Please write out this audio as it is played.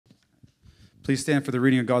Please stand for the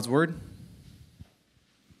reading of God's word.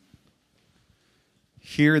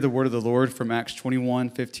 Hear the word of the Lord from Acts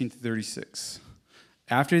 21:15-36.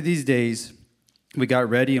 After these days, we got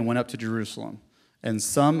ready and went up to Jerusalem. And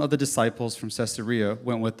some of the disciples from Caesarea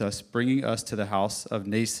went with us, bringing us to the house of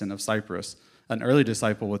Nason of Cyprus, an early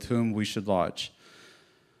disciple with whom we should lodge.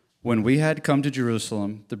 When we had come to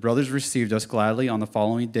Jerusalem, the brothers received us gladly. On the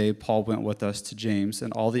following day, Paul went with us to James,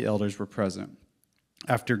 and all the elders were present.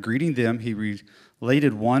 After greeting them, he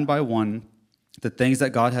related one by one the things that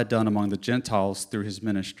God had done among the Gentiles through his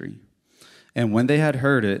ministry. And when they had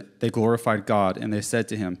heard it, they glorified God, and they said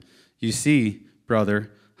to him, "You see, brother,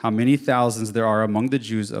 how many thousands there are among the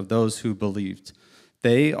Jews of those who believed.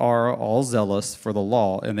 They are all zealous for the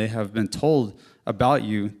law, and they have been told about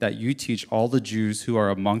you that you teach all the Jews who are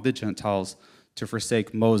among the Gentiles to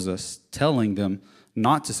forsake Moses, telling them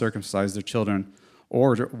not to circumcise their children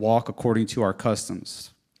or to walk according to our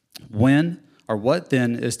customs. What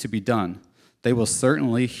then is to be done? They will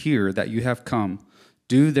certainly hear that you have come.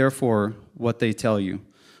 Do therefore what they tell you.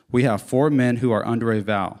 We have 4 men who are under a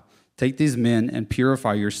vow. Take these men and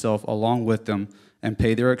purify yourself along with them and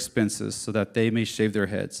pay their expenses so that they may shave their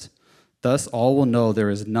heads. Thus all will know there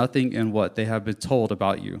is nothing in what they have been told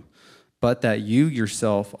about you, but that you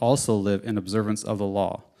yourself also live in observance of the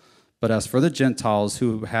law. But as for the Gentiles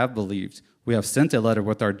who have believed, we have sent a letter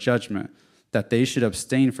with our judgment that they should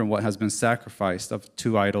abstain from what has been sacrificed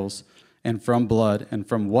to idols, and from blood, and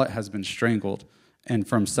from what has been strangled, and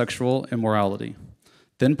from sexual immorality."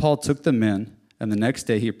 Then Paul took the men, and the next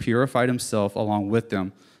day he purified himself along with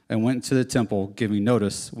them, and went to the temple, giving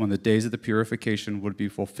notice when the days of the purification would be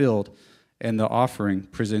fulfilled, and the offering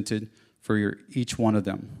presented for each one of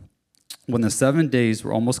them. When the 7 days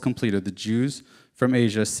were almost completed, the Jews from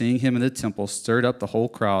Asia, seeing him in the temple, stirred up the whole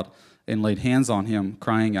crowd and laid hands on him,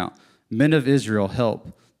 crying out, "Men of Israel,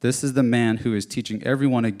 help! This is the man who is teaching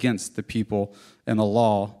everyone against the people and the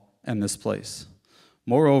law and this place.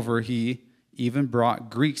 Moreover, he even brought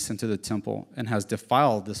Greeks into the temple and has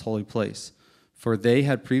defiled this holy place." For they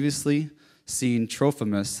had previously seen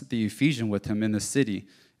Trophimus the Ephesian with him in the city,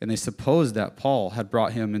 and they supposed that Paul had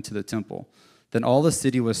brought him into the temple. Then all the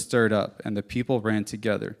city was stirred up, and the people ran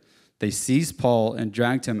together. They seized Paul and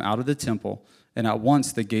dragged him out of the temple, and at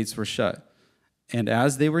once the gates were shut. And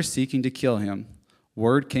as they were seeking to kill him,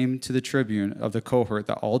 word came to the tribune of the cohort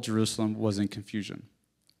that all Jerusalem was in confusion.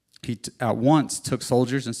 He at once took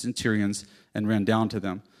soldiers and centurions and ran down to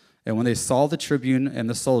them. And when they saw the tribune and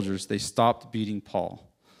the soldiers, they stopped beating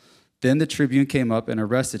Paul. Then the tribune came up and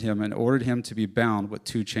arrested him and ordered him to be bound with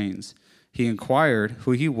 2 chains. He inquired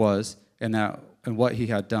who he was and what he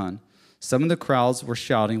had done. Some of the crowds were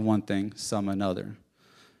shouting one thing, some another.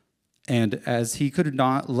 And as he could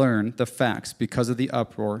not learn the facts because of the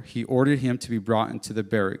uproar, he ordered him to be brought into the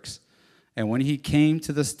barracks. And when he came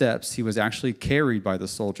to the steps, he was actually carried by the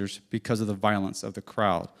soldiers because of the violence of the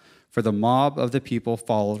crowd. For the mob of the people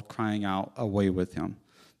followed, crying out, "Away with him."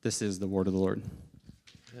 This is the word of the Lord.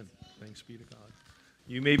 Amen. Thanks be to God.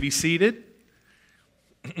 You may be seated.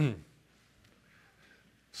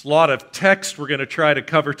 It's a lot of text we're going to try to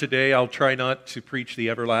cover today. I'll try not to preach the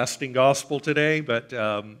everlasting gospel today, but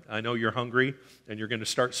I know you're hungry and you're going to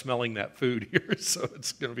start smelling that food here, so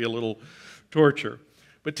it's going to be a little torture.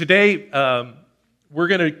 But today we're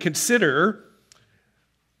going to consider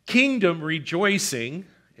kingdom rejoicing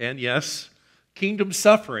and, yes, kingdom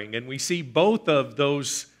suffering. And we see both of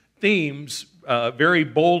those themes very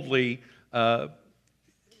boldly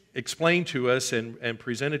explained to us and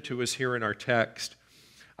presented to us here in our text.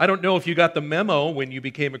 I don't know if you got the memo when you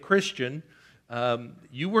became a Christian.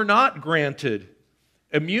 You were not granted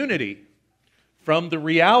immunity from the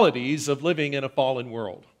realities of living in a fallen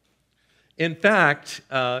world. In fact,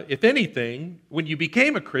 if anything, when you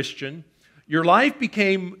became a Christian, your life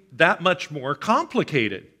became that much more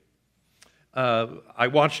complicated. I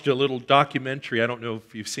watched a little documentary, I don't know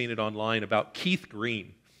if you've seen it online, about Keith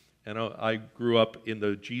Green. And I grew up in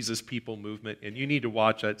the Jesus People movement, and you need to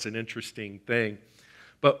watch that. It's an interesting thing.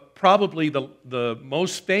 But probably the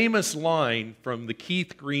most famous line from the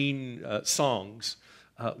Keith Green songs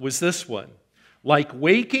was this one. Like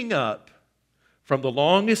waking up from the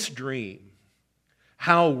longest dream,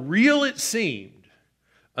 how real it seemed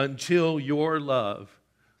until your love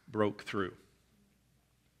broke through.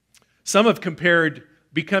 Some have compared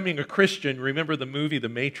becoming a Christian, remember the movie The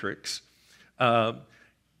Matrix, some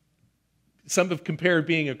have compared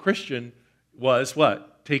being a Christian was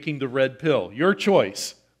what? Taking the red pill. Your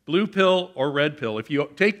choice, blue pill or red pill. If you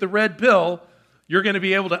take the red pill, you're going to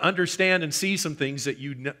be able to understand and see some things that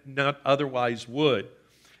you not otherwise would.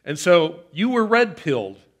 And so you were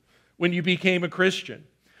red-pilled when you became a Christian.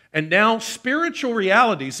 And now spiritual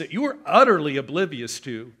realities that you were utterly oblivious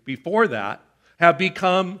to before that have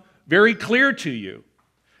become very clear to you.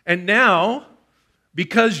 And now,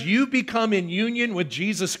 because you become in union with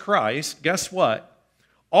Jesus Christ, guess what?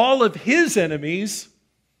 All of his enemies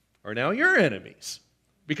are now your enemies.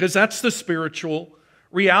 Because that's the spiritual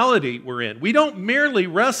reality we're in. We don't merely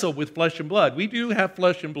wrestle with flesh and blood. We do have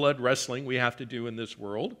flesh and blood wrestling we have to do in this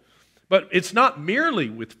world. But it's not merely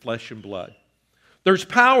with flesh and blood. There's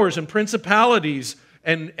powers and principalities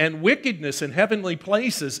and wickedness in heavenly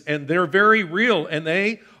places, and they're very real, and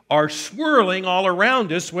they are swirling all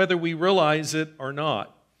around us, whether we realize it or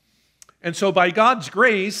not. And so by God's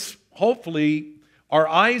grace, hopefully, our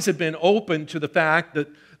eyes have been opened to the fact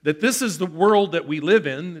that this is the world that we live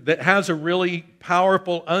in that has a really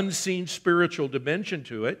powerful, unseen spiritual dimension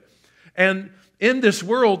to it. And in this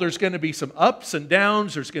world, there's going to be some ups and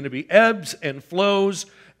downs, there's going to be ebbs and flows,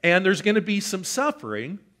 and there's going to be some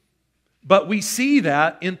suffering. But we see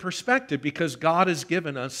that in perspective because God has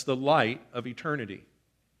given us the light of eternity.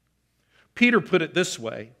 Peter put it this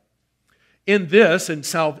way: in this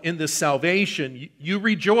salvation, you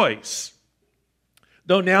rejoice,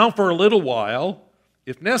 though now for a little while,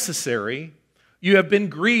 if necessary, you have been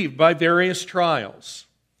grieved by various trials,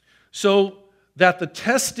 so that the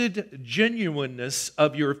tested genuineness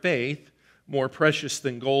of your faith, more precious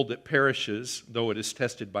than gold that perishes, though it is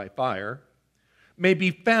tested by fire, may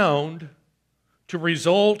be found to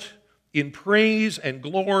result in praise and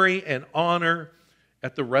glory and honor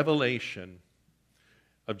at the revelation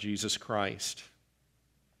of Jesus Christ.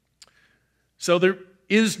 So there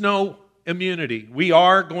is no immunity. We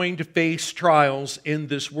are going to face trials in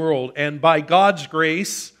this world, and by God's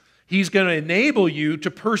grace, He's going to enable you to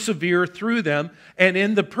persevere through them, and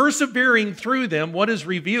in the persevering through them, what is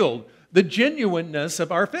revealed? The genuineness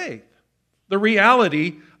of our faith, the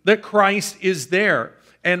reality that Christ is there.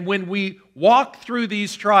 And when we walk through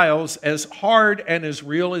these trials, as hard and as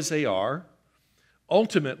real as they are,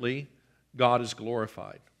 ultimately, God is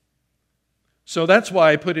glorified. So that's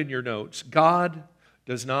why I put in your notes, God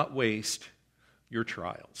does not waste your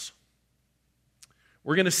trials.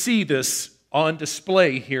 We're going to see this on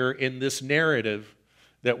display here in this narrative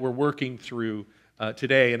that we're working through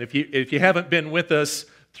today. And if you haven't been with us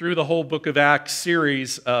through the whole Book of Acts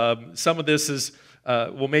series, some of this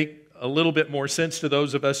will make a little bit more sense to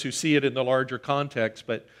those of us who see it in the larger context,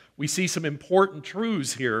 but we see some important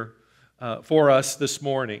truths here for us this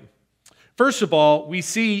morning. First of all, we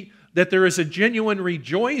see that there is a genuine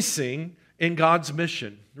rejoicing in God's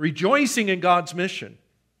mission. Rejoicing in God's mission.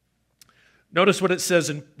 Notice what it says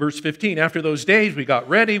in verse 15. After those days, we got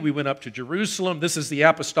ready. We went up to Jerusalem. This is the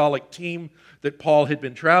apostolic team that Paul had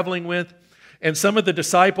been traveling with. And some of the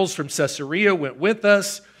disciples from Caesarea went with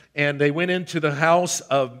us, and they went into the house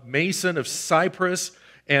of Mason of Cyprus,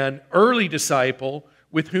 an early disciple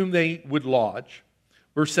with whom they would lodge.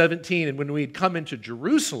 Verse 17, and when we had come into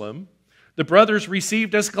Jerusalem, the brothers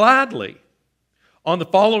received us gladly. On the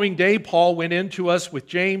following day, Paul went in to us with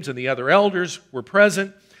James, and the other elders were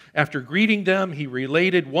present. After greeting them, he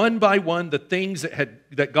related one by one the things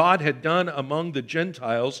that God had done among the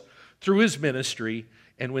Gentiles through his ministry,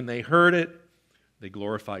 and when they heard it, they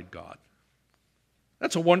glorified God.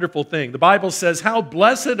 That's a wonderful thing. The Bible says, how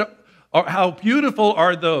blessed or how beautiful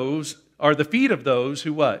are the feet of those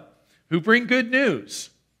who what? Who bring good news.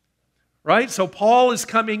 Right? So Paul is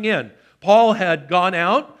coming in. Paul had gone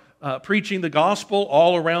out preaching the gospel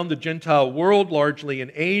all around the Gentile world, largely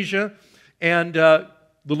in Asia, and the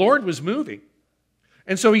Lord was moving.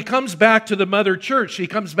 And so he comes back to the mother church. He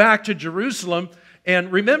comes back to Jerusalem.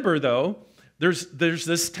 And remember, though, there's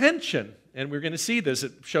this tension. And we're going to see this.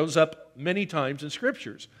 It shows up many times in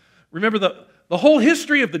Scriptures. Remember, the whole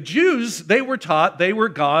history of the Jews, they were taught they were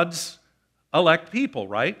God's elect people,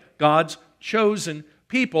 right? God's chosen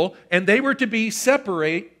people. And they were to be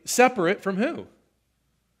separate from who?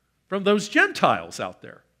 From those Gentiles out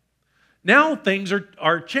there. Now things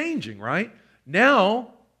are changing, right?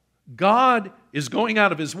 Now, God is going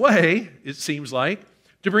out of his way, it seems like,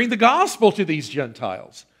 to bring the gospel to these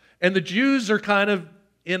Gentiles. And the Jews are kind of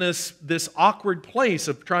in this awkward place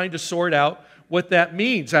of trying to sort out what that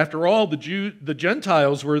means. After all, the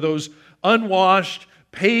Gentiles were those unwashed,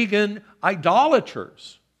 pagan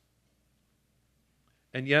idolaters.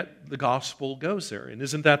 And yet, the gospel goes there. And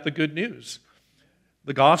isn't that the good news?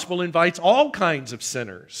 The gospel invites all kinds of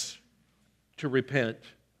sinners to repent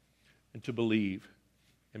and to believe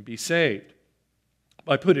and be saved.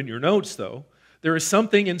 I put in your notes, though, there is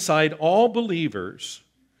something inside all believers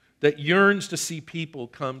that yearns to see people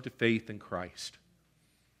come to faith in Christ.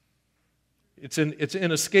 It's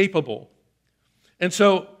inescapable. And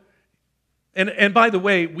so And by the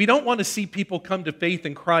way, we don't want to see people come to faith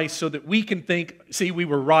in Christ so that we can think, see, we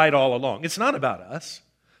were right all along. It's not about us.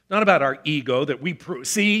 Not about our ego that we prove.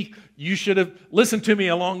 See, you should have listened to me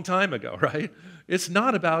a long time ago, right? It's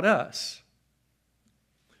not about us.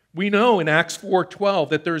 We know in Acts 4:12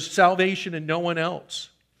 that there's salvation in no one else.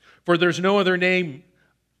 For there's no other name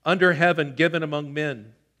under heaven given among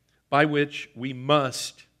men by which we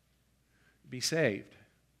must be saved.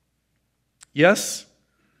 Yes,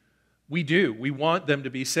 we do. We want them to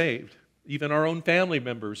be saved. Even our own family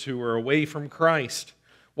members who are away from Christ.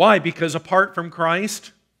 Why? Because apart from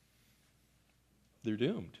Christ, they're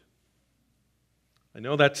doomed. I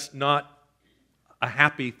know that's not a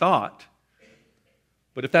happy thought,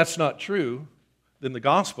 but if that's not true, then the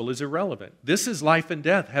gospel is irrelevant. This is life and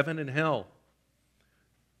death, heaven and hell,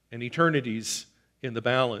 and eternities in the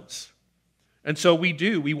balance. And so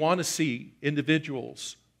we want to see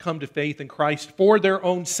individuals come to faith in Christ for their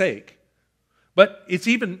own sake. But it's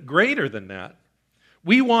even greater than that.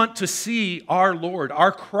 We want to see our Lord,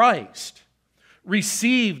 our Christ,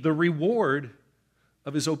 receive the reward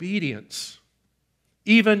of his obedience.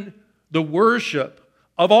 Even the worship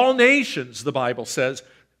of all nations, the Bible says,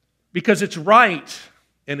 because it's right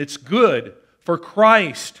and it's good for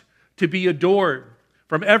Christ to be adored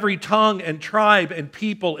from every tongue and tribe and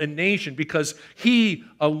people and nation, because he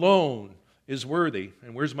alone is worthy.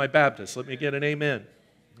 And where's my Baptist? Let me get an amen.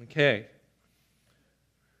 Okay.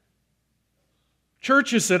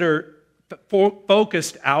 Churches that are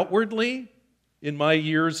focused outwardly, in my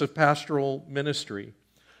years of pastoral ministry,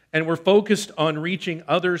 and we're focused on reaching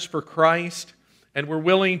others for Christ, and we're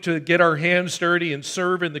willing to get our hands dirty and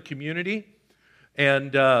serve in the community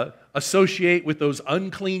and associate with those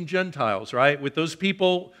unclean Gentiles, right? With those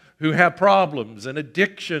people who have problems and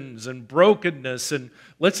addictions and brokenness, and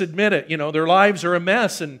let's admit it, their lives are a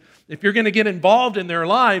mess, and if you're going to get involved in their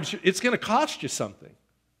lives, it's going to cost you something.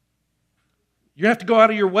 You have to go out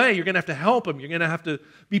of your way. You're going to have to help them. You're going to have to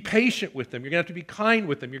be patient with them. You're going to have to be kind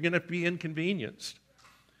with them. You're going to have to be inconvenienced.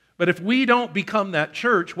 But if we don't become that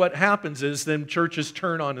church, what happens is then churches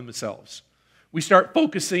turn on themselves. We start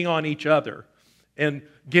focusing on each other and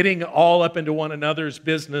getting all up into one another's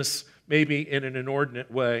business, maybe in an inordinate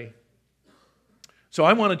way. So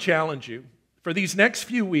I want to challenge you. For these next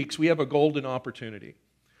few weeks, we have a golden opportunity.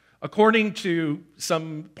 According to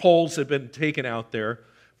some polls that have been taken out there,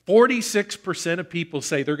 46% of people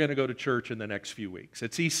say they're going to go to church in the next few weeks.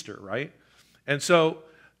 It's Easter, right? And so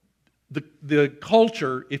the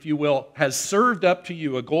culture, if you will, has served up to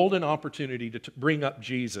you a golden opportunity to bring up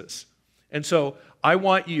Jesus. And so I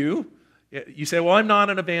want you say, well, I'm not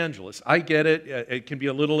an evangelist. I get it. It can be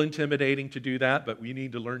a little intimidating to do that, but we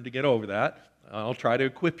need to learn to get over that. I'll try to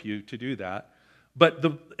equip you to do that. But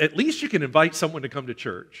at least you can invite someone to come to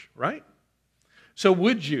church, right? So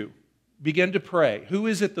would you begin to pray? Who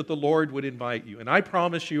is it that the Lord would invite you? And I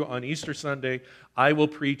promise you on Easter Sunday, I will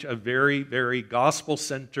preach a very, very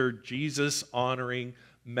gospel-centered, Jesus-honoring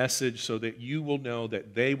message so that you will know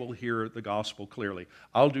that they will hear the gospel clearly.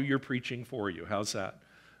 I'll do your preaching for you. How's that?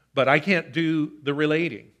 But I can't do the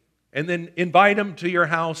relating. And then invite them to your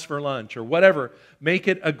house for lunch or whatever. Make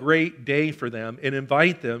it a great day for them and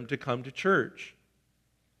invite them to come to church.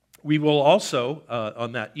 We will also,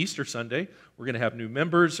 on that Easter Sunday, we're going to have new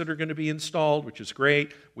members that are going to be installed, which is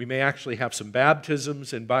great. We may actually have some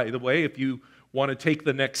baptisms. And by the way, if you want to take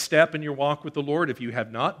the next step in your walk with the Lord, if you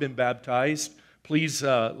have not been baptized, please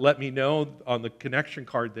let me know on the connection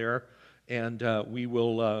card there, and we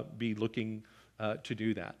will be looking to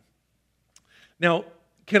do that. Now,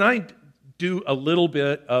 can I do a little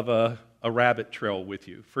bit of a rabbit trail with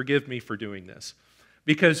you? Forgive me for doing this.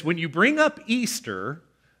 Because when you bring up Easter,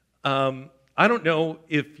 I don't know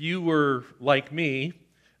if you were like me.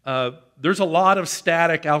 There's a lot of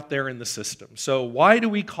static out there in the system. So why do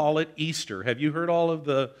we call it Easter? Have you heard all of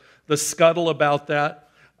the scuttle about that?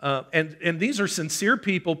 And these are sincere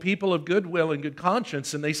people of goodwill and good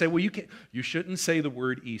conscience, and they say, well, you shouldn't say the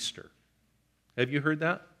word Easter. Have you heard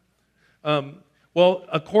that? Well,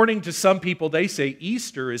 according to some people, they say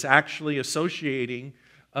Easter is actually associating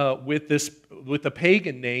with the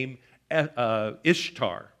pagan name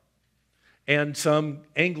Ishtar and some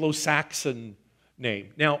Anglo-Saxon name.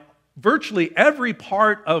 Now, virtually every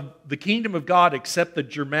part of the kingdom of God except the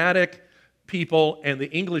Germanic people and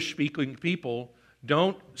the English-speaking people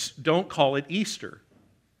don't call it Easter,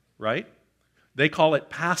 right? They call it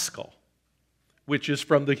Paschal, which is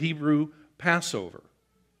from the Hebrew Passover.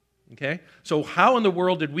 Okay? So how in the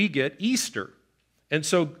world did we get Easter? And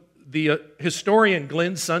so the historian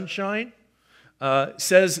Glenn Sunshine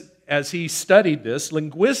says, as he studied this,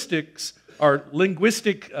 linguistic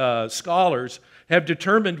scholars have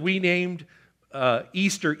determined we named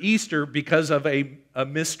Easter, Easter because of a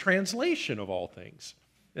mistranslation of all things.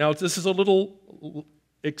 Now, this is a little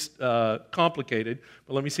complicated,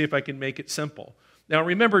 but let me see if I can make it simple. Now,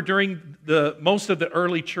 remember, during most of the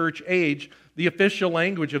early church age, the official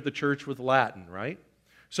language of the church was Latin, right?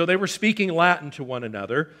 So they were speaking Latin to one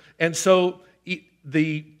another, and so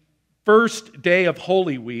the first day of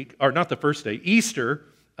Holy Week, or not the first day, Easter,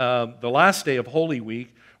 the last day of Holy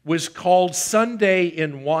Week, was called Sunday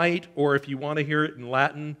in White, or if you want to hear it in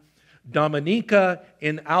Latin, Dominica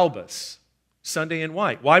in Albis, Sunday in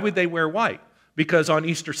White. Why would they wear white? Because on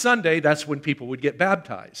Easter Sunday, that's when people would get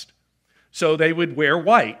baptized. So they would wear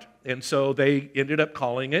white, and so they ended up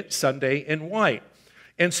calling it Sunday in White.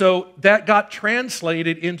 And so that got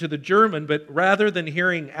translated into the German, but rather than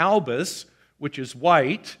hearing Albus, which is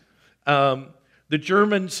white, the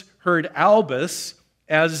Germans heard Albus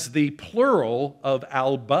as the plural of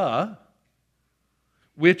alba,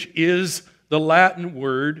 which is the Latin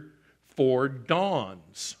word for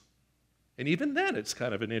dawns. And even then, it's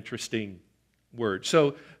kind of an interesting word.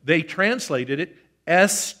 So they translated it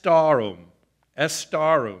estarum,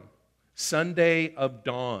 Sunday of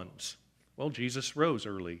dawns. Well, Jesus rose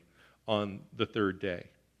early on the third day.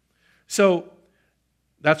 So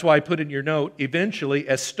that's why I put in your note, eventually,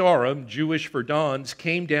 estarum, Jewish for dawns,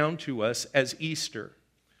 came down to us as Easter.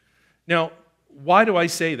 Now, why do I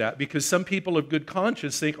say that? Because some people of good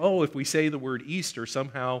conscience think, oh, if we say the word Easter,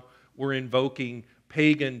 somehow we're invoking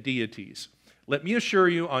pagan deities. Let me assure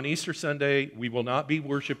you, on Easter Sunday, we will not be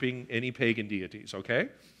worshiping any pagan deities, okay?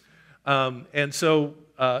 And so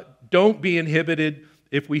don't be inhibited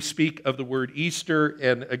if we speak of the word Easter,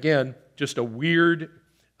 and again, just a weird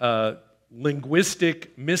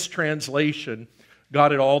linguistic mistranslation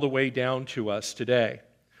got it all the way down to us today.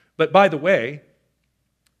 But by the way,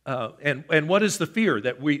 and what is the fear?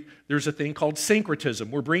 That there's a thing called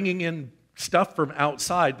syncretism. We're bringing in stuff from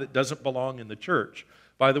outside that doesn't belong in the church.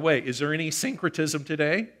 By the way, is there any syncretism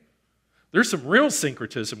today? There's some real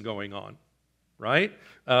syncretism going on, right?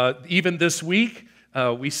 Even this week,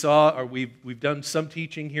 we've done some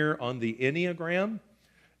teaching here on the Enneagram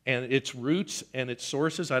and its roots and its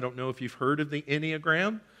sources. I don't know if you've heard of the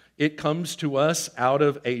Enneagram. It comes to us out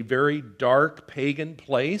of a very dark pagan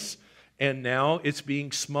place, and now it's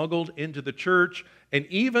being smuggled into the church. And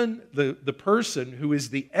even the person who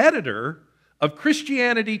is the editor of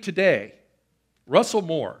Christianity Today, Russell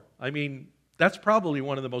Moore, I mean, that's probably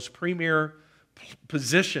one of the most premier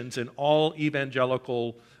positions in all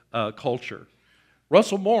evangelical culture.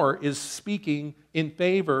 Russell Moore is speaking in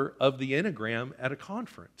favor of the Enneagram at a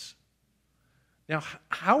conference. Now,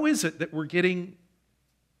 how is it that we're getting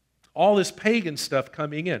all this pagan stuff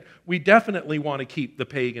coming in? We definitely want to keep the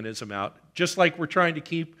paganism out, just like we're trying to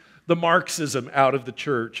keep the Marxism out of the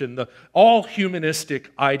church and all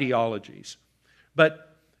humanistic ideologies.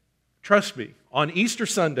 But trust me, on Easter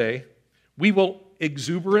Sunday, we will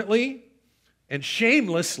exuberantly and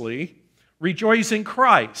shamelessly rejoice in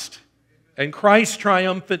Christ and Christ's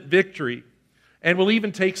triumphant victory. And we'll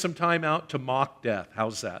even take some time out to mock death.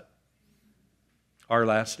 How's that? Our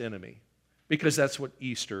last enemy. Because that's what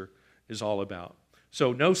Easter is all about.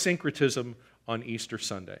 So no syncretism on Easter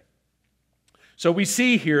Sunday. So we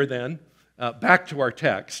see here then, back to our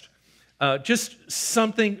text, just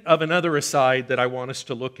something of another aside that I want us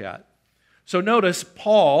to look at. So notice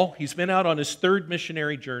Paul, he's been out on his third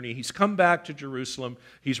missionary journey. He's come back to Jerusalem.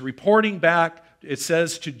 He's reporting back, it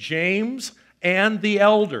says, to James and the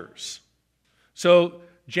elders. So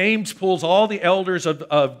James pulls all the elders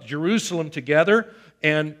of Jerusalem together,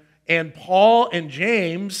 and Paul and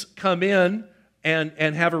James come in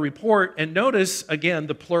and have a report. And notice, again,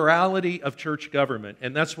 the plurality of church government.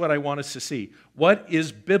 And that's what I want us to see. What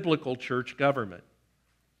is biblical church government?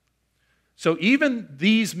 So even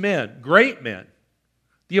these men, great men,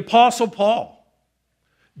 the Apostle Paul,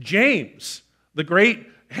 James, the great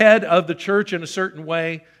head of the church in a certain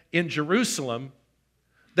way in Jerusalem,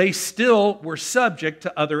 they still were subject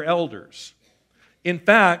to other elders. In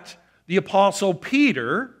fact, the Apostle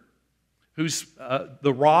Peter, who's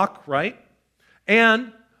the rock, right?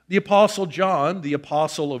 And the Apostle John, the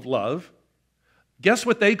apostle of love, guess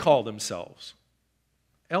what they call themselves?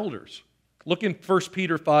 Elders. Look in 1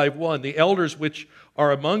 Peter 5:1. The elders which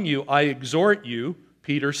are among you, I exhort you,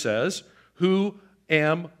 Peter says, who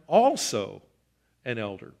am also an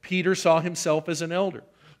elder. Peter saw himself as an elder.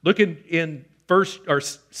 Look in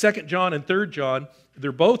 2 John and 3 John,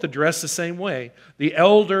 they're both addressed the same way. The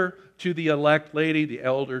elder to the elect lady, the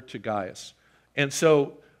elder to Gaius. And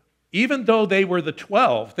so, even though they were the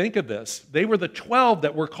 12, think of this, they were the 12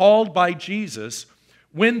 that were called by Jesus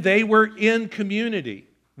when they were in community.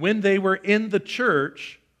 When they were in the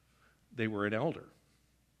church, they were an elder.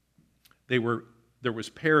 There was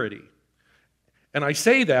parity. And I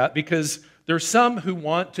say that because there's some who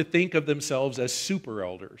want to think of themselves as super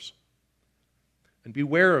elders. And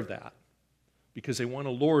beware of that, because they want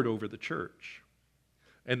to lord over the church.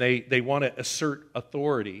 And they want to assert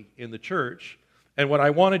authority in the church. And what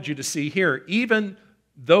I wanted you to see here, even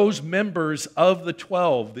those members of the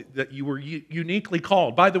 12 that you were uniquely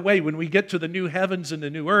called. By the way, when we get to the new heavens and the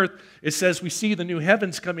new earth, it says we see the new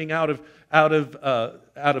heavens coming out of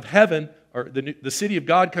heaven, or the city of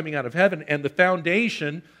God coming out of heaven, and the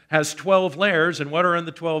foundation has 12 layers. And what are in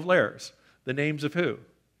the 12 layers? The names of who?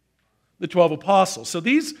 The 12 apostles. So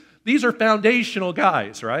these are foundational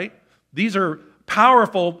guys, right? These are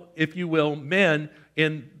powerful, if you will, men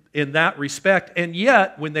in that respect. And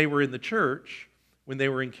yet, when they were in the church, when they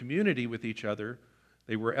were in community with each other,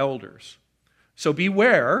 they were elders. So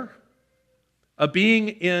beware of being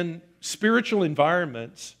in spiritual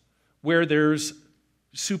environments where there's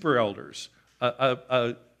super elders,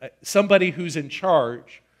 somebody who's in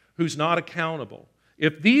charge, who's not accountable.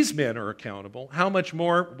 If these men are accountable, how much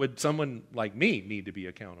more would someone like me need to be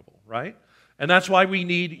accountable, right? And that's why we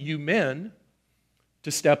need you men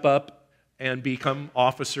to step up and become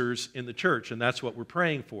officers in the church, and that's what we're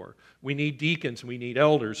praying for. We need deacons, we need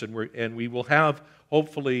elders, and we will have,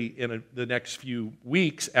 hopefully in the next few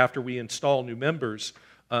weeks after we install new members,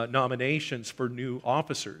 nominations for new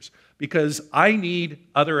officers, because I need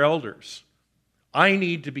other elders. I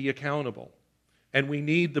need to be accountable, and we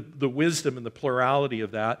need the wisdom and the plurality of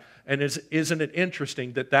that. And isn't it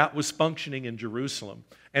interesting that that was functioning in Jerusalem,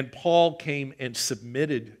 and Paul came and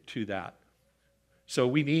submitted to that. So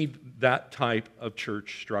we need that type of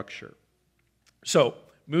church structure. So,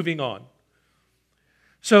 moving on.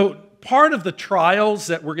 So, part of the trials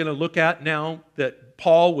that we're going to look at now that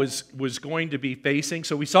Paul was going to be facing,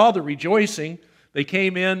 so we saw the rejoicing. They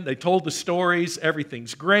came in, they told the stories,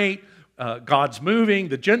 everything's great, God's moving,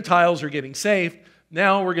 the Gentiles are getting saved.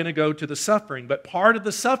 Now we're going to go to the suffering. But part of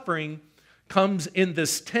the suffering comes in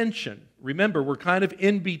this tension. Remember, we're kind of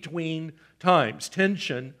in between times.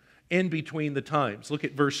 Tension in between the times. Look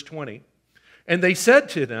at verse 20. And they said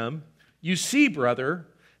to them, "You see, brother,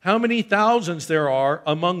 how many thousands there are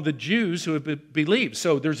among the Jews who have believed."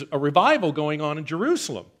 So there's a revival going on in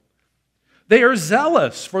Jerusalem. "They are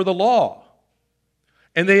zealous for the law,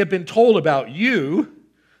 and they have been told about you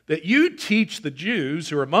that you teach the Jews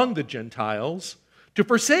who are among the Gentiles to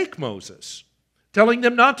forsake Moses, telling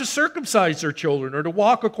them not to circumcise their children or to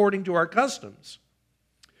walk according to our customs.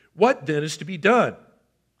 What then is to be done?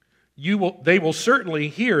 They will certainly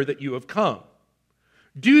hear that you have come.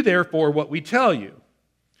 Do therefore what we tell you.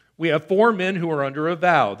 We have 4 men who are under a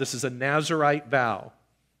vow." This is a Nazirite vow.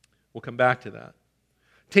 We'll come back to that.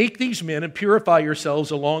 "Take these men and purify yourselves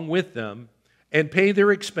along with them and pay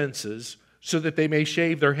their expenses so that they may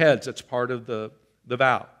shave their heads." That's part of the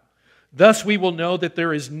vow. "Thus we will know that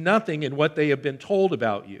there is nothing in what they have been told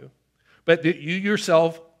about you, but that you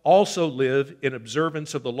yourself also live in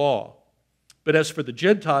observance of the law. But as for the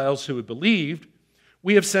Gentiles who have believed,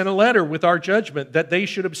 we have sent a letter with our judgment that they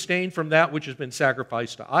should abstain from that which has been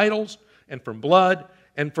sacrificed to idols, and from blood,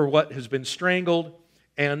 and for what has been strangled,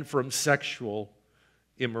 and from sexual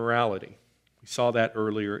immorality." We saw that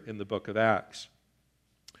earlier in the book of Acts.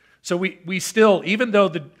 So we still, even though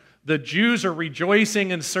the Jews are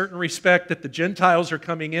rejoicing in a certain respect that the Gentiles are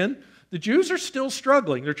coming in, the Jews are still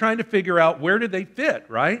struggling. They're trying to figure out where do they fit,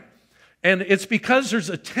 right? And it's because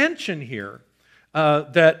there's a tension here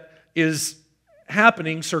that is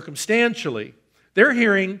happening circumstantially. They're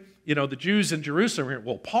hearing, the Jews in Jerusalem are hearing,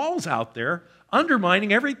 well, Paul's out there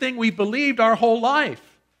undermining everything we believed our whole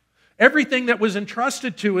life. Everything that was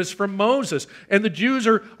entrusted to us from Moses. And the Jews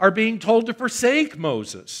are being told to forsake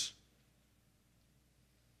Moses.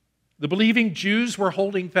 The believing Jews were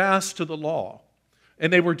holding fast to the law.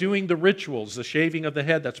 And they were doing the rituals, the shaving of the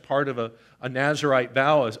head. That's part of a Nazirite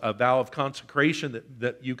vow, a vow of consecration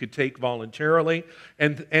that you could take voluntarily.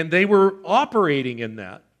 And they were operating in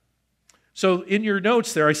that. So in your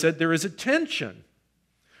notes there, I said there is a tension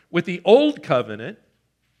with the old covenant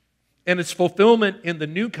and its fulfillment in the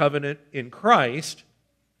new covenant in Christ,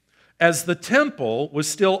 as the temple was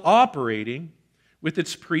still operating with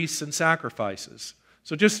its priests and sacrifices.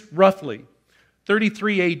 So just roughly,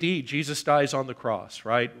 33 AD, Jesus dies on the cross,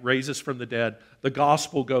 right? Raises from the dead. The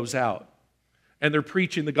gospel goes out. And they're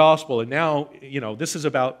preaching the gospel. And now, this is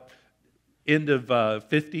about end of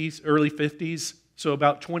 50s, early 50s. So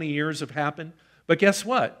about 20 years have happened. But guess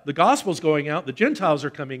what? The gospel's going out. The Gentiles are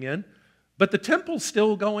coming in. But the temple's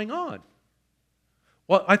still going on.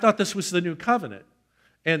 Well, I thought this was the new covenant.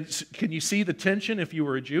 And can you see the tension if you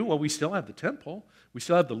were a Jew? Well, we still have the temple. We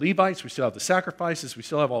still have the Levites, we still have the sacrifices, we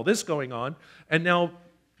still have all this going on. And now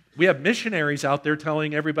we have missionaries out there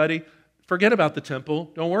telling everybody, forget about the temple,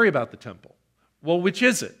 don't worry about the temple. Well, which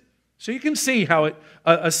is it? So you can see how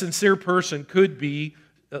a sincere person could be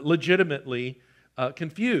legitimately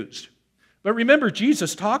confused. But remember,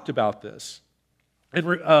 Jesus talked about this. And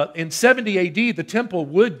in 70 AD, the temple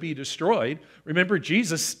would be destroyed. Remember,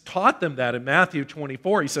 Jesus taught them that in Matthew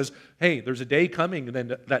 24. He says, hey, there's a day coming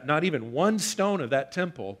then that not even one stone of that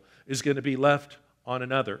temple is going to be left on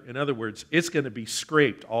another. In other words, it's going to be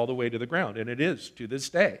scraped all the way to the ground. And it is to this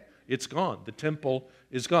day. It's gone. The temple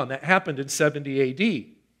is gone. That happened in 70 AD.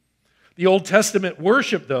 The Old Testament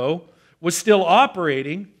worship, though, was still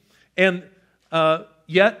operating, and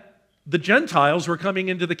yet the Gentiles were coming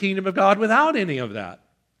into the kingdom of God without any of that.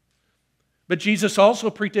 But Jesus also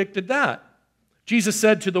predicted that. Jesus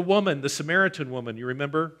said to the woman, the Samaritan woman, you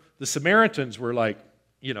remember? The Samaritans were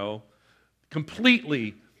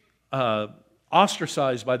completely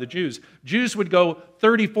ostracized by the Jews. Jews would go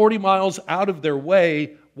 30, 40 miles out of their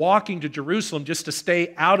way walking to Jerusalem just to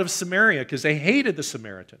stay out of Samaria because they hated the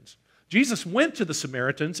Samaritans. Jesus went to the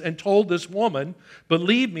Samaritans and told this woman,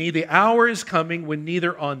 believe me, the hour is coming when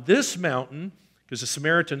neither on this mountain, because the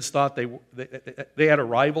Samaritans thought they had a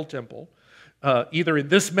rival temple, either in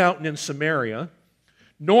this mountain in Samaria,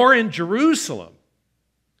 nor in Jerusalem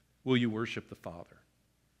will you worship the Father.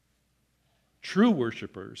 True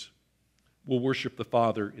worshipers will worship the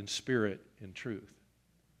Father in spirit and truth.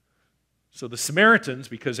 So the Samaritans,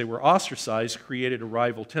 because they were ostracized, created a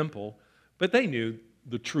rival temple, but they knew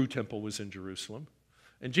the true temple was in Jerusalem.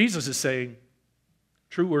 And Jesus is saying,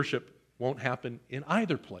 true worship won't happen in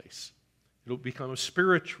either place. It'll become a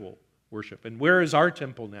spiritual worship. And where is our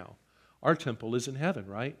temple now? Our temple is in heaven,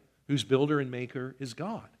 right? Whose builder and maker is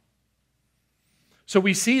God. So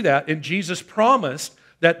we see that, and Jesus promised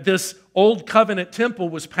that this old covenant temple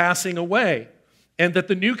was passing away and that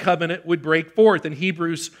the new covenant would break forth. In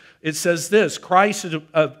Hebrews, it says this, Christ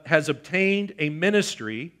has obtained a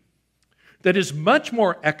ministry that is much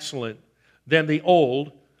more excellent than the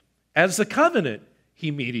old, as the covenant he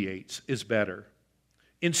mediates is better.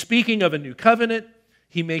 In speaking of a new covenant,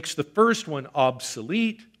 he makes the first one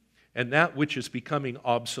obsolete, and that which is becoming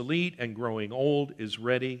obsolete and growing old is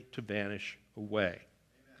ready to vanish away.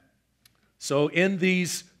 Amen. So in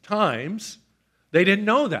these times, they didn't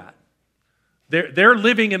know that. They're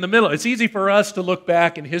living in the middle. It's easy for us to look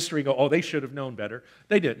back in history and go, oh, they should have known better.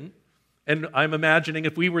 They didn't. And I'm imagining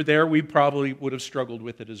if we were there, we probably would have struggled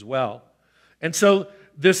with it as well. And so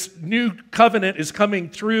this new covenant is coming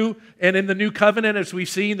through, and in the new covenant, as we've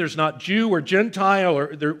seen, there's not Jew or Gentile,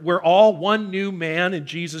 we're all one new man in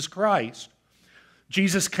Jesus Christ.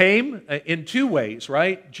 Jesus came in two ways,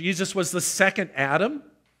 right? Jesus was the second Adam.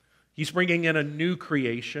 He's bringing in a new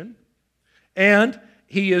creation. And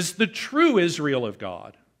he is the true Israel of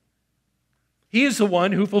God. He is the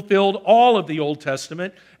one who fulfilled all of the Old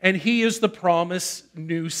Testament, and he is the promised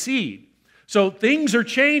new seed. So things are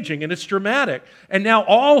changing, and it's dramatic. And now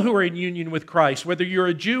all who are in union with Christ, whether you're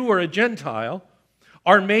a Jew or a Gentile,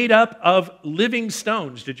 are made up of living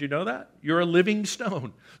stones. Did you know that? You're a living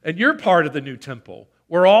stone, and you're part of the new temple.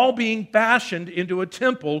 We're all being fashioned into a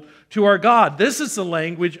temple to our God. This is the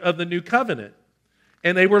language of the new covenant,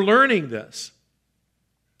 and they were learning this.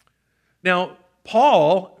 Now,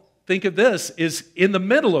 Paul, think of this, is in the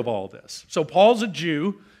middle of all this. So Paul's a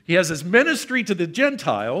Jew. He has his ministry to the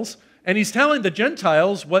Gentiles, and he's telling the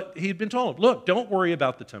Gentiles what he'd been told. Look, don't worry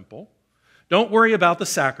about the temple. Don't worry about the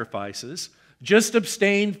sacrifices. Just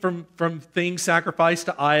abstain from things sacrificed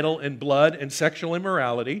to idol and blood and sexual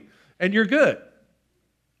immorality, and you're good.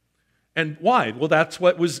 And why? Well, that's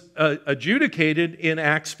what was adjudicated in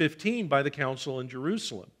Acts 15 by the council in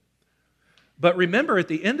Jerusalem. But remember, at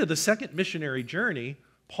the end of the second missionary journey,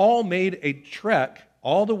 Paul made a trek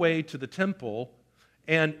all the way to the temple,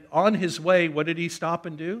 and on his way, what did he stop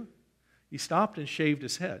and do? He stopped and shaved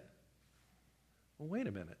his head. Well, wait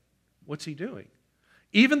a minute. What's he doing?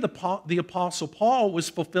 Even the Apostle Paul was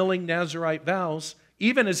fulfilling Nazirite vows,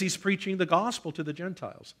 even as he's preaching the gospel to the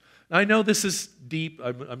Gentiles. Now, I know this is deep.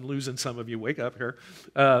 I'm losing some of you. Wake up here.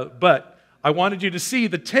 But I wanted you to see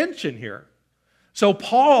the tension here. So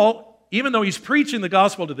Paul, even though he's preaching the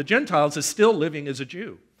gospel to the Gentiles, is still living as a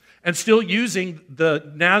Jew and still using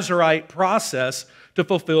the Nazirite process to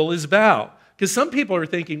fulfill his vow. Because some people are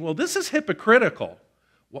thinking, well, this is hypocritical.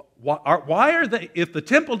 Why are they, if the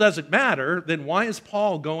temple doesn't matter, then why is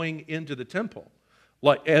Paul going into the temple?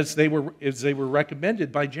 Like as they were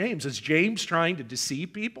recommended by James. Is James trying to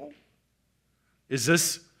deceive people? Is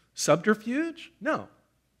this subterfuge? No.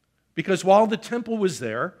 Because while the temple was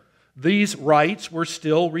there, these rites were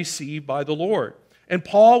still received by the Lord. And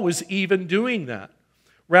Paul was even doing that.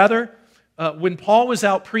 Rather, when Paul was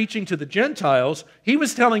out preaching to the Gentiles, he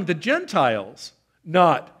was telling the Gentiles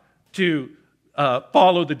not to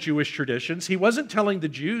follow the Jewish traditions. He wasn't telling the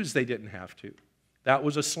Jews they didn't have to. That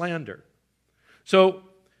was a slander. So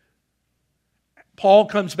Paul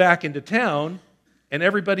comes back into town, and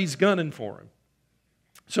everybody's gunning for him.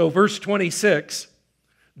 So verse 26,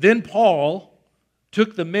 then Paul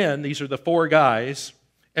took the men, these are the 4 guys,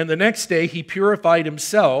 and the next day he purified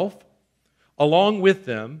himself along with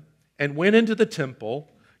them and went into the temple,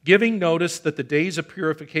 giving notice that the days of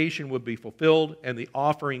purification would be fulfilled and the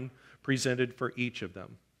offering presented for each of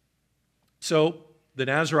them. So the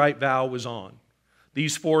Nazirite vow was on.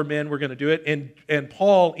 These 4 men were going to do it, and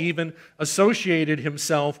Paul even associated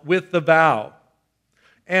himself with the vow.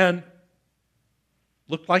 And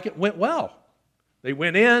looked like it went well. They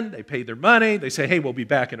went in, they paid their money, they say, hey, we'll be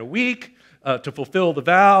back in a week to fulfill the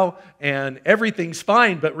vow, and everything's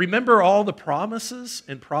fine. But remember all the promises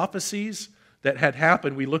and prophecies that had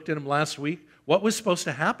happened? We looked at them last week. What was supposed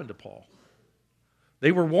to happen to Paul?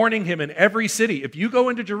 They were warning him in every city, if you go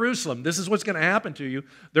into Jerusalem, this is what's going to happen to you.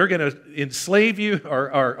 They're going to enslave you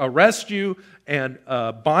or arrest you and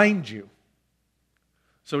bind you.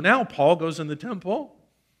 So now Paul goes in the temple,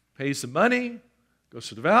 pays the money, goes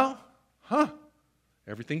to the vow.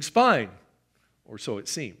 Everything's fine. Or so it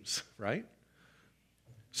seems, right?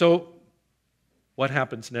 So what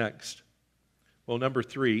happens next? Well, number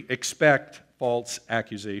 3, expect false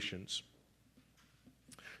accusations.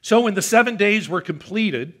 So when the 7 days were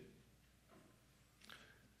completed,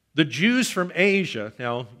 the Jews from Asia,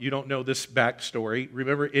 now you don't know this backstory,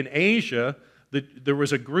 remember in Asia, there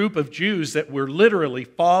was a group of Jews that were literally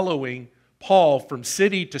following Paul from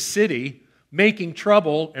city to city, making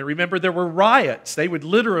trouble, and remember there were riots. They would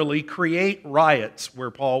literally create riots where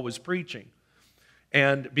Paul was preaching,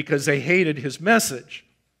 and because they hated his message.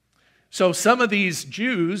 So some of these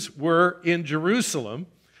Jews were in Jerusalem,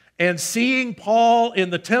 and seeing Paul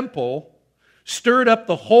in the temple, stirred up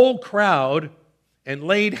the whole crowd and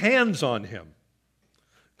laid hands on him,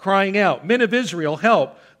 crying out, men of Israel,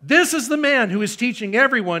 help. This is the man who is teaching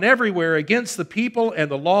everyone everywhere against the people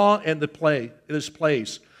and the law and this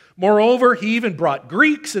place. Moreover, he even brought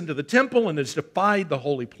Greeks into the temple and has defiled the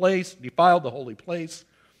holy place.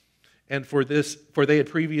 And for they had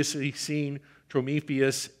previously seen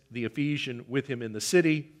Trophimus the Ephesian with him in the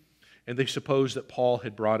city, and they supposed that Paul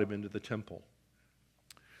had brought him into the temple.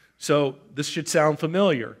 So this should sound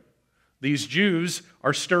familiar. These Jews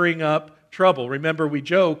are stirring up trouble. Remember, we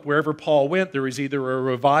joke, wherever Paul went, there was either a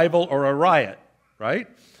revival or a riot, right?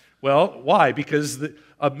 Well, why? Because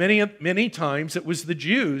many times it was the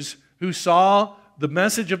Jews who saw the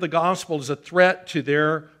message of the gospel as a threat to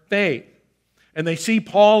their faith. And they see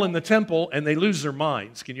Paul in the temple and they lose their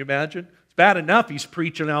minds. Can you imagine? It's bad enough he's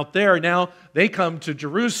preaching out there. Now they come to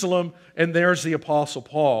Jerusalem and there's the Apostle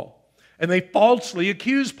Paul. And they falsely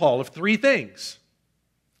accuse Paul of 3 things.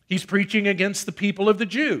 He's preaching against the people of the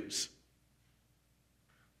Jews.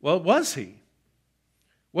 Well, was he?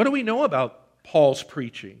 What do we know about Paul's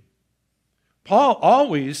preaching? Paul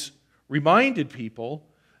always reminded people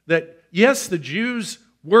that, yes, the Jews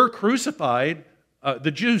were crucified.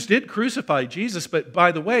 The Jews did crucify Jesus, but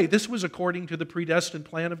by the way, this was according to the predestined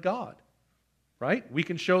plan of God. Right? We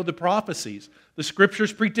can show the prophecies. The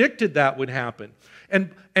Scriptures predicted that would happen.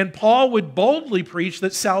 And Paul would boldly preach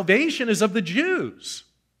that salvation is of the Jews.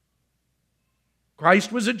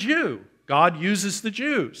 Christ was a Jew. God uses the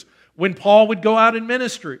Jews. When Paul would go out in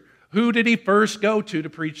ministry, who did he first go to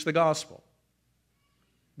preach the gospel?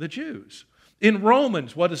 The Jews. In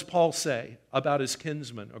Romans, what does Paul say about his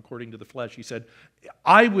kinsmen according to the flesh? He said,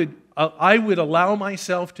 I would allow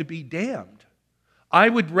myself to be damned. I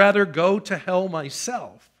would rather go to hell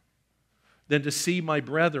myself than to see my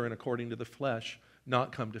brethren, according to the flesh,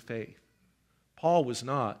 not come to faith. Paul was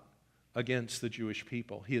not against the Jewish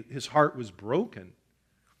people. His heart was broken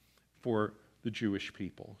for the Jewish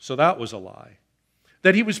people. So that was a lie.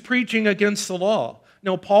 That he was preaching against the law.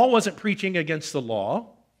 No, Paul wasn't preaching against the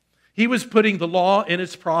law. He was putting the law in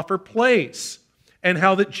its proper place, and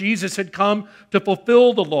how that Jesus had come to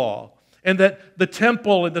fulfill the law, and that the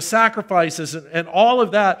temple and the sacrifices and all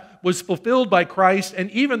of that was fulfilled by Christ, and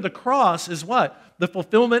even the cross is what? The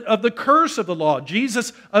fulfillment of the curse of the law.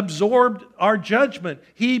 Jesus absorbed our judgment.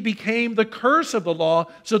 He became the curse of the law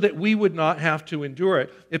so that we would not have to endure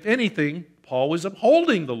it. If anything, Paul was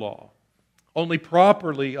upholding the law, only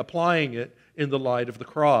properly applying it in the light of the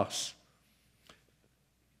cross.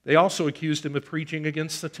 They also accused him of preaching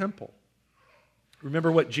against the temple.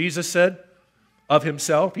 Remember what Jesus said of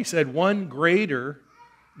himself? He said, one greater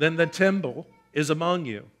than the temple is among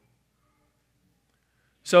you.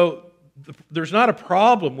 So there's not a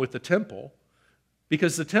problem with the temple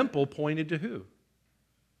because the temple pointed to who?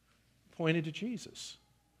 Pointed to Jesus.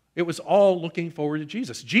 It was all looking forward to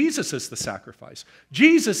Jesus. Jesus is the sacrifice.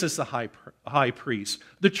 Jesus is the high priest,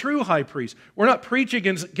 the true high priest. We're not preaching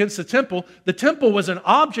against the temple. The temple was an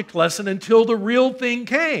object lesson until the real thing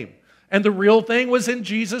came. And the real thing was in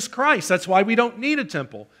Jesus Christ. That's why we don't need a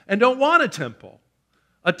temple and don't want a temple.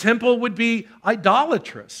 A temple would be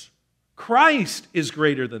idolatrous. Christ is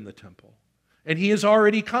greater than the temple, and he has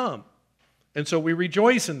already come. And so we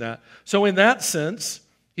rejoice in that. So in that sense,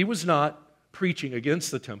 he was not preaching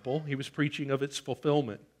against the temple. He was preaching of its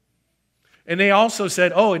fulfillment. And they also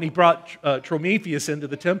said, oh, and he brought Prometheus into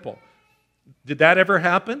the temple. Did that ever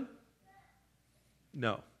happen?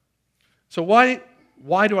 No. So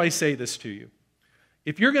why do I say this to you?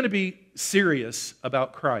 If you're going to be serious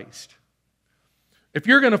about Christ, if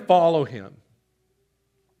you're going to follow him,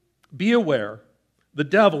 be aware the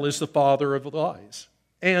devil is the father of lies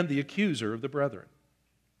and the accuser of the brethren.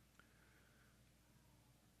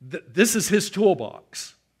 This is his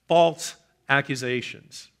toolbox, false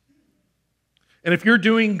accusations. And if you're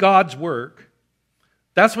doing God's work,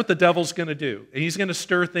 that's what the devil's going to do. And he's going to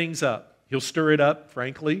stir things up. He'll stir it up,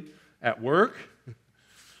 frankly, at work,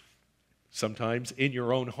 sometimes in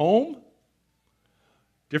your own home.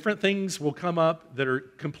 Different things will come up that are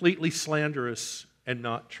completely slanderous and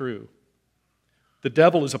not true. The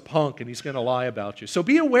devil is a punk and he's going to lie about you. So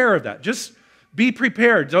be aware of that. Just be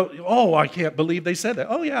prepared. Oh, I can't believe they said that.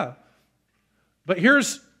 Oh, yeah. But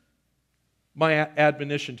here's my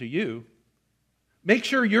admonition to you. Make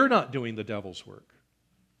sure you're not doing the devil's work.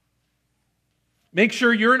 Make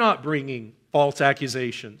sure you're not bringing false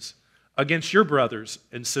accusations against your brothers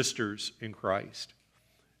and sisters in Christ.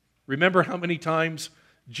 Remember how many times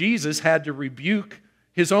Jesus had to rebuke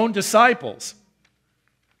his own disciples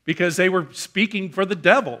because they were speaking for the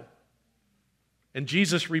devil. And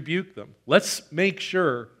Jesus rebuked them. Let's make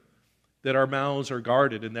sure that our mouths are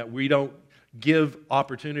guarded and that we don't give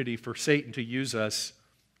opportunity for Satan to use us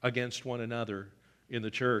against one another in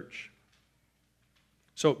the church.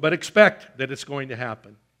 But expect that it's going to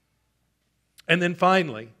happen. And then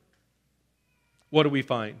finally, what do we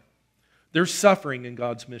find? There's suffering in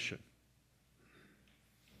God's mission.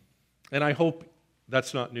 And I hope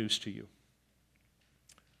that's not news to you.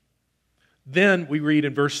 Then we read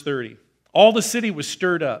in verse 30, all the city was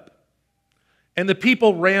stirred up, and the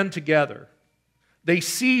people ran together. They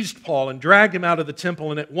seized Paul and dragged him out of the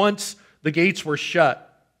temple, and at once the gates were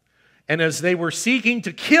shut. And as they were seeking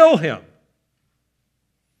to kill him,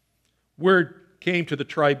 word came to the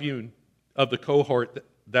tribune of the cohort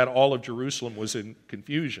that all of Jerusalem was in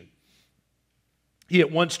confusion. He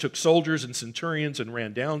at once took soldiers and centurions and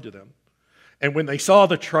ran down to them. And when they saw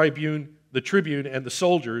the tribune and the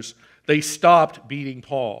soldiers, they stopped beating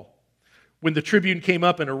Paul. When the tribune came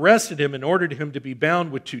up and arrested him and ordered him to be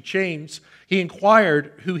bound with 2 chains, he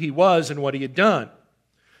inquired who he was and what he had done.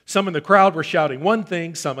 Some in the crowd were shouting one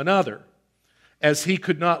thing, some another. As he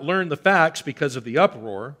could not learn the facts because of the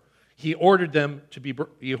uproar, he ordered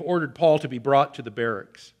Paul to be brought to the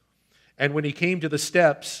barracks. And when he came to the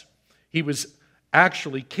steps, he was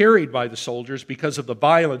actually carried by the soldiers because of the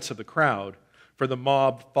violence of the crowd, for the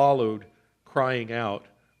mob followed, crying out,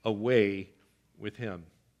 "Away with him."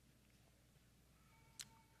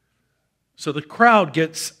 So the crowd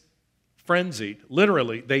gets frenzied.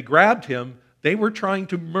 Literally, they grabbed him. They were trying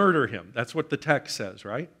to murder him. That's what the text says,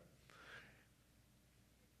 right?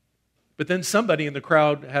 But then somebody in the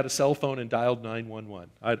crowd had a cell phone and dialed 911.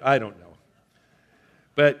 I don't know.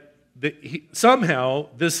 But somehow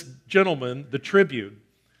this gentleman, the tribune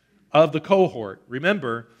of the cohort,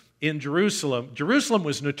 remember, in Jerusalem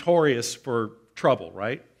was notorious for trouble,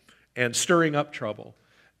 right? And stirring up trouble.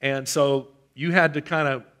 And so you had to kind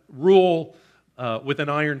of rule with an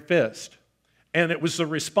iron fist. And it was the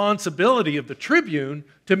responsibility of the tribune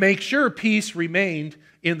to make sure peace remained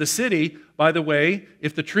in the city. By the way,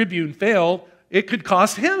 if the tribune failed, it could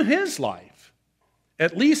cost him his life,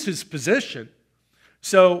 at least his position.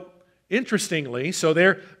 So, interestingly,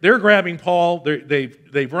 they're grabbing Paul,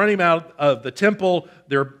 they've run him out of the temple,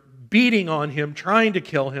 they're beating on him, trying to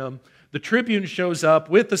kill him. The tribune shows up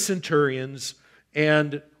with the centurions,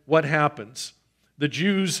 and what happens? The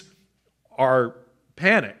Jews are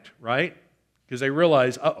panicked, right? Because they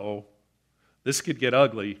realize, uh-oh, this could get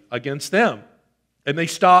ugly against them. And they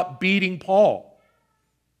stop beating Paul.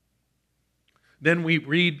 Then we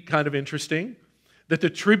read, kind of interesting, that the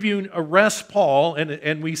tribune arrests Paul,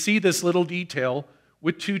 and we see this little detail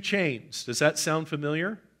with 2 chains. Does that sound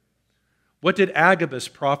familiar? What did Agabus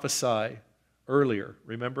prophesy earlier?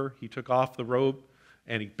 Remember, he took off the robe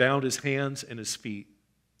and he bound his hands and his feet.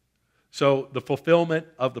 So the fulfillment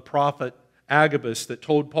of the prophet Agabus that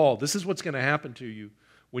told Paul, this is what's going to happen to you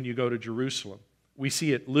when you go to Jerusalem. We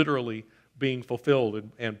see it literally being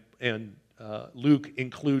fulfilled, and Luke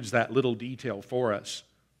includes that little detail for us.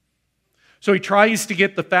 So he tries to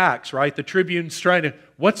get the facts, right? The tribune's trying to,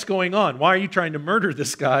 what's going on? Why are you trying to murder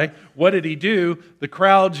this guy? What did he do? The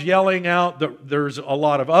crowd's yelling out. There's a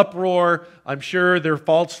lot of uproar. I'm sure they're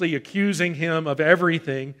falsely accusing him of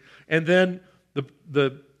everything. And then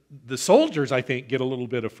the soldiers, I think, get a little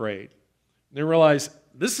bit afraid. They realize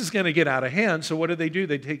this is going to get out of hand, so what do?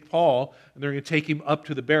 They take Paul, and they're going to take him up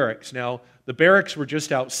to the barracks. Now, the barracks were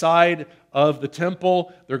just outside of the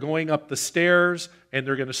temple. They're going up the stairs, and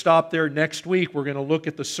they're going to stop there. Next week, we're going to look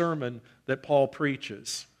at the sermon that Paul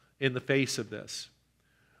preaches in the face of this.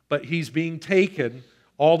 But he's being taken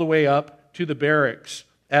all the way up to the barracks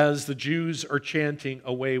as the Jews are chanting,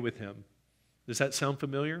 "Away with him." Does that sound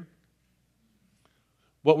familiar?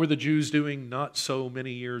 What were the Jews doing not so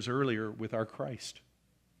many years earlier with our Christ?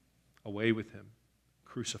 Away with him.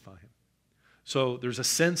 Crucify him. So there's a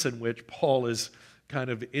sense in which Paul is kind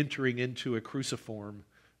of entering into a cruciform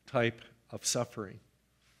type of suffering.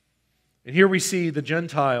 And here we see the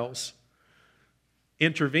Gentiles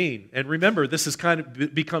intervene. And remember, this is kind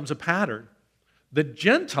of becomes a pattern. The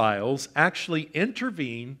Gentiles actually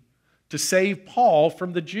intervene to save Paul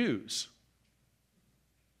from the Jews.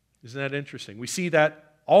 Isn't that interesting? We see that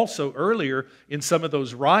also earlier in some of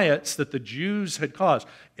those riots that the Jews had caused.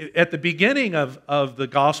 At the beginning of the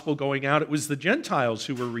gospel going out, it was the Gentiles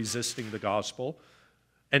who were resisting the gospel.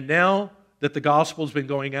 And now that the gospel's been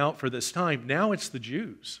going out for this time, now it's the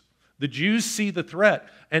Jews. The Jews see the threat,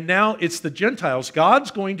 and now it's the Gentiles.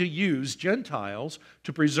 God's going to use Gentiles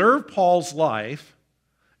to preserve Paul's life,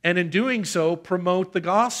 and in doing so, promote the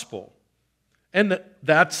gospel. And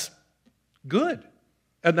that's good,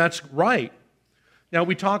 and that's right. Now,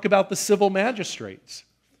 we talk about the civil magistrates,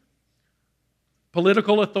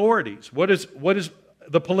 political authorities. What is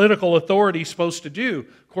the political authority supposed to do?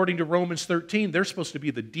 According to Romans 13, they're supposed to be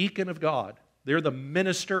the deacon of God. They're the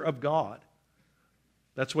minister of God.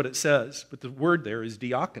 That's what it says, but the word there is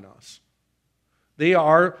diakonos. They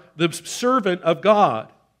are the servant of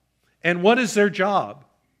God. And what is their job?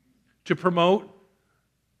 To promote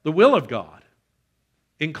the will of God,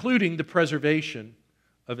 including the preservation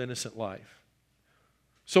of innocent life.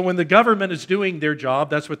 So when the government is doing their job,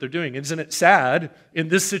 that's what they're doing. Isn't it sad in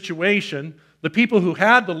this situation, the people who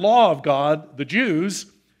had the law of God, the Jews,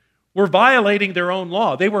 were violating their own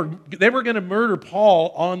law. They were going to murder Paul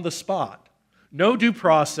on the spot. No due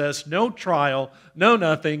process, no trial, no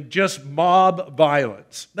nothing, just mob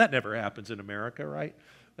violence. That never happens in America, right?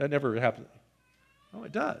 That never happens. Oh,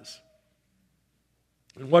 it does.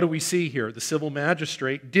 And what do we see here? The civil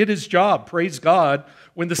magistrate did his job, praise God,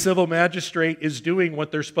 when the civil magistrate is doing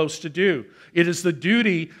what they're supposed to do. It is the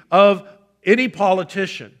duty of any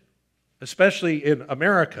politician, especially in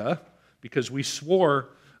America, because we swore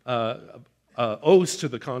oaths to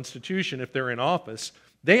the Constitution if they're in office.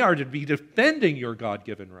 They are to be defending your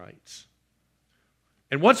God-given rights.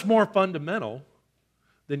 And what's more fundamental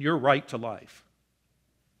than your right to life?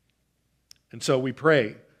 And so we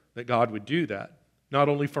pray that God would do that. Not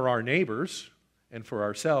only for our neighbors and for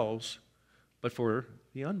ourselves, but for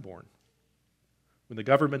the unborn. When the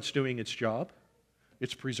government's doing its job,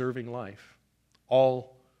 it's preserving life,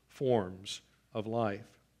 all forms of life.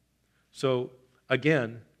 So,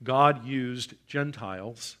 again, God used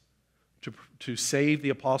Gentiles to save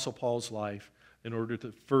the Apostle Paul's life in order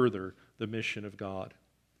to further the mission of God.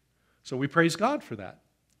 So we praise God for that.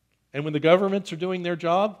 And when the governments are doing their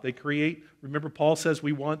job, they create, remember Paul says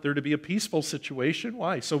we want there to be a peaceful situation.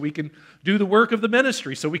 Why? So we can do the work of the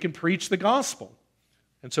ministry, so we can preach the gospel.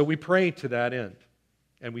 And so we pray to that end.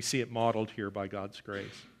 And we see it modeled here by God's grace.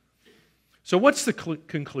 So what's the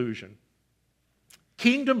conclusion?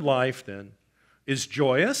 Kingdom life, then, is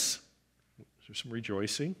joyous. There's some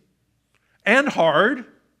rejoicing. And hard.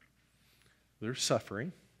 There's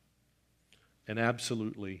suffering. And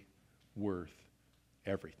absolutely worth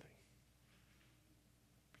everything.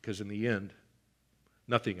 Because in the end,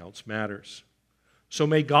 nothing else matters. So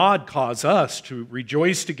may God cause us to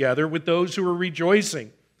rejoice together with those who are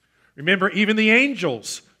rejoicing. Remember, even the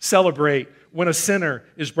angels celebrate when a sinner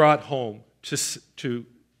is brought home to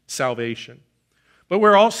salvation. But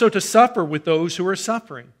we're also to suffer with those who are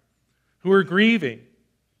suffering, who are grieving,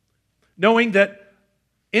 knowing that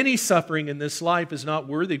any suffering in this life is not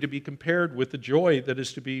worthy to be compared with the joy that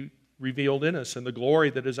is to be revealed in us and the glory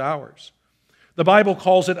that is ours. The Bible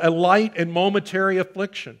calls it a light and momentary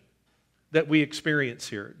affliction. that we experience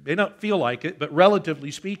here. It may not feel like it, but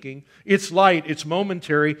relatively speaking, it's light, it's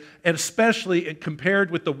momentary, and especially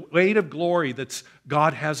compared with the weight of glory that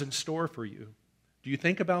God has in store for you. Do you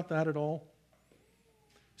think about that at all?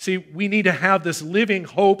 See, we need to have this living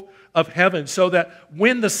hope of heaven so that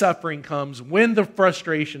when the suffering comes, when the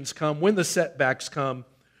frustrations come, when the setbacks come,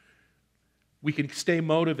 we can stay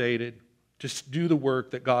motivated to do the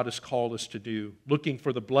work that God has called us to do, looking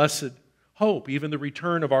for the blessed hope, even the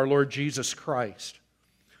return of our Lord Jesus Christ.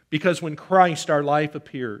 Because when Christ, our life,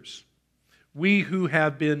 appears, we who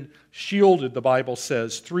have been shielded, the Bible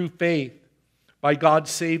says, through faith by God's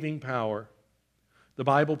saving power, the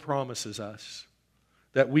Bible promises us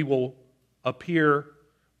that we will appear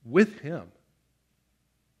with Him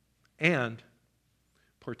and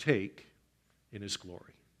partake in His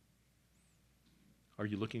glory. Are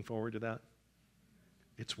you looking forward to that?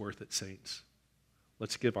 It's worth it, saints.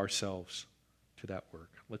 Let's give ourselves to that work.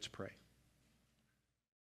 Let's pray.